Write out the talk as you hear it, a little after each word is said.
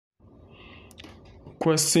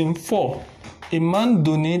Question 4. A man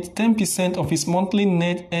donates 10% of his monthly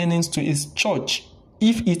net earnings to his church.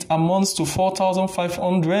 If it amounts to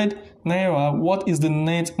 4,500 naira, what is the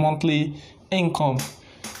net monthly income?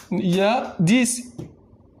 Yeah, this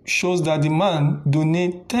shows that the man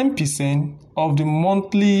donates 10% of the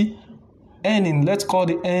monthly earning, let's call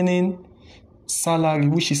the earning salary,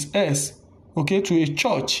 which is S, okay, to a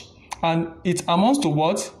church. And it amounts to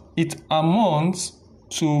what? It amounts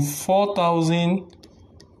to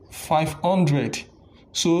 4,500.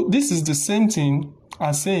 So this is the same thing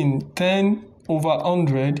as saying 10 over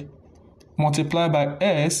 100 multiplied by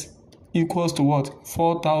S equals to what?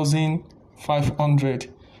 4,500.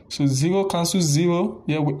 So 0 cancels 0.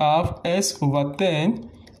 Here we have S over 10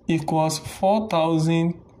 equals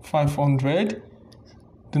 4,500.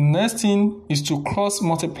 The next thing is to cross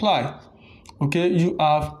multiply. Okay, you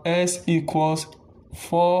have S equals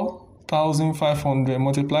 4,500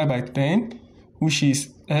 multiplied by 10, which is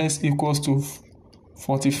S equals to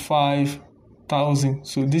 45,000.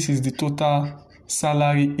 So this is the total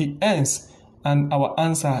salary he earns, and our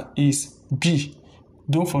answer is B.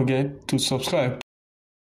 Don't forget to subscribe.